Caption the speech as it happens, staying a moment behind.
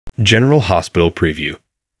General Hospital Preview.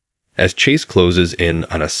 As Chase closes in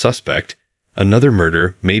on a suspect, another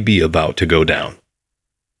murder may be about to go down.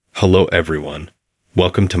 Hello everyone.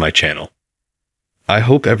 Welcome to my channel. I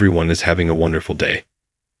hope everyone is having a wonderful day.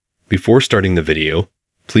 Before starting the video,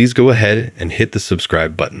 please go ahead and hit the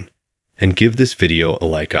subscribe button and give this video a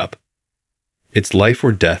like up. It's life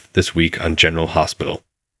or death this week on General Hospital.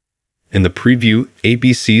 In the preview,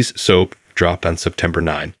 ABC's soap dropped on September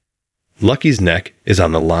 9. Lucky's neck is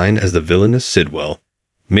on the line as the villainous Sidwell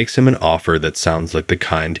makes him an offer that sounds like the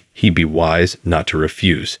kind he'd be wise not to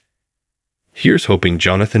refuse. Here's hoping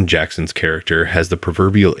Jonathan Jackson's character has the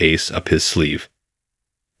proverbial ace up his sleeve.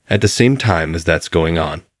 At the same time as that's going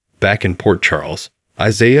on, back in Port Charles,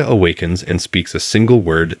 Isaiah awakens and speaks a single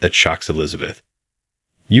word that shocks Elizabeth.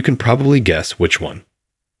 You can probably guess which one.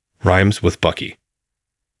 Rhymes with Bucky.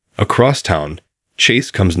 Across town,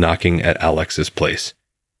 Chase comes knocking at Alexis' place.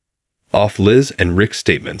 Off Liz and Ric's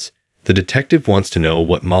statements, the detective wants to know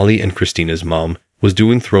what Molly and Kristina's mom was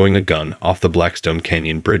doing throwing a gun off the Blackstone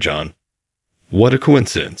Canyon bridge on. What a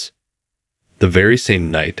coincidence. The very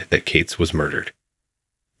same night that Kate's was murdered.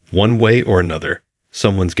 One way or another,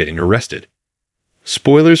 someone's getting arrested.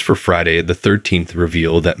 Spoilers for Friday the 13th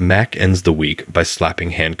reveal that Mac ends the week by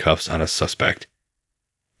slapping handcuffs on a suspect.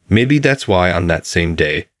 Maybe that's why on that same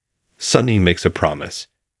day, Sonny makes a promise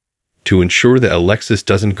to ensure that Alexis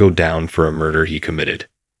doesn't go down for a murder he committed.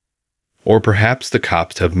 Or perhaps the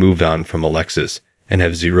cops have moved on from Alexis and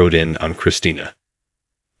have zeroed in on Kristina.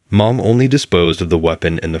 Mom only disposed of the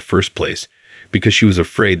weapon in the first place because she was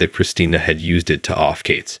afraid that Kristina had used it to off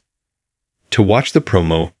Kate's. To watch the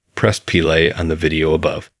promo, press play on the video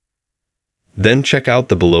above. Then check out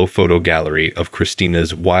the below photo gallery of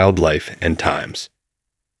Kristina's wild life and times.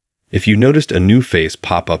 If you noticed a new face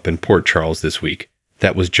pop up in Port Charles this week,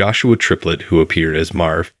 that was Joshua Triplett, who appeared as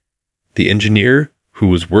Marv, the engineer who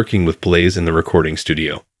was working with Blaze in the recording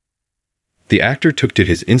studio. The actor took to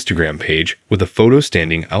his Instagram page with a photo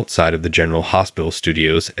standing outside of the General Hospital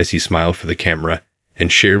studios as he smiled for the camera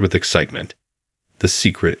and shared with excitement, "The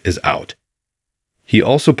secret is out." He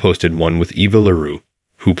also posted one with Eva LaRue,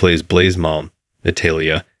 who plays Blaze's mom,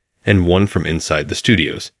 Natalia, and one from inside the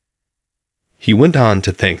studios. He went on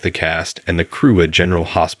to thank the cast and the crew at General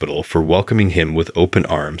Hospital for welcoming him with open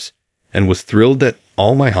arms, and was thrilled that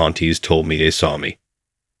all my aunties told me they saw me.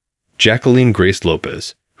 Jacqueline Grace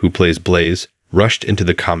Lopez, who plays Blaze, rushed into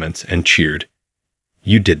the comments and cheered,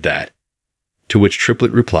 "You did that." To which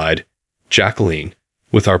Triplett replied, "Jacqueline,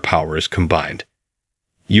 with our powers combined.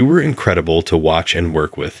 You were incredible to watch and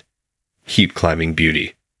work with. Heap-climbing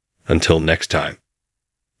beauty. Until next time."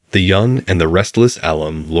 The young and the restless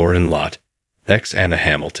alum Lauren Lott, ex-Anna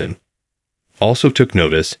Hamilton, also took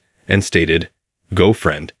notice and stated, "Go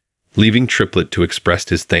friend," leaving Triplett to express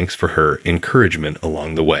his thanks for her encouragement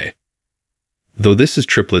along the way. Though this is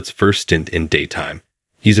Triplett's first stint in daytime,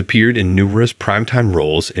 he's appeared in numerous primetime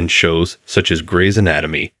roles in shows such as Grey's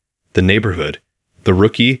Anatomy, The Neighborhood, The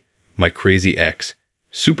Rookie, My Crazy Ex,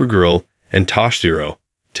 Supergirl, and Tosh Zero,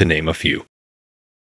 to name a few.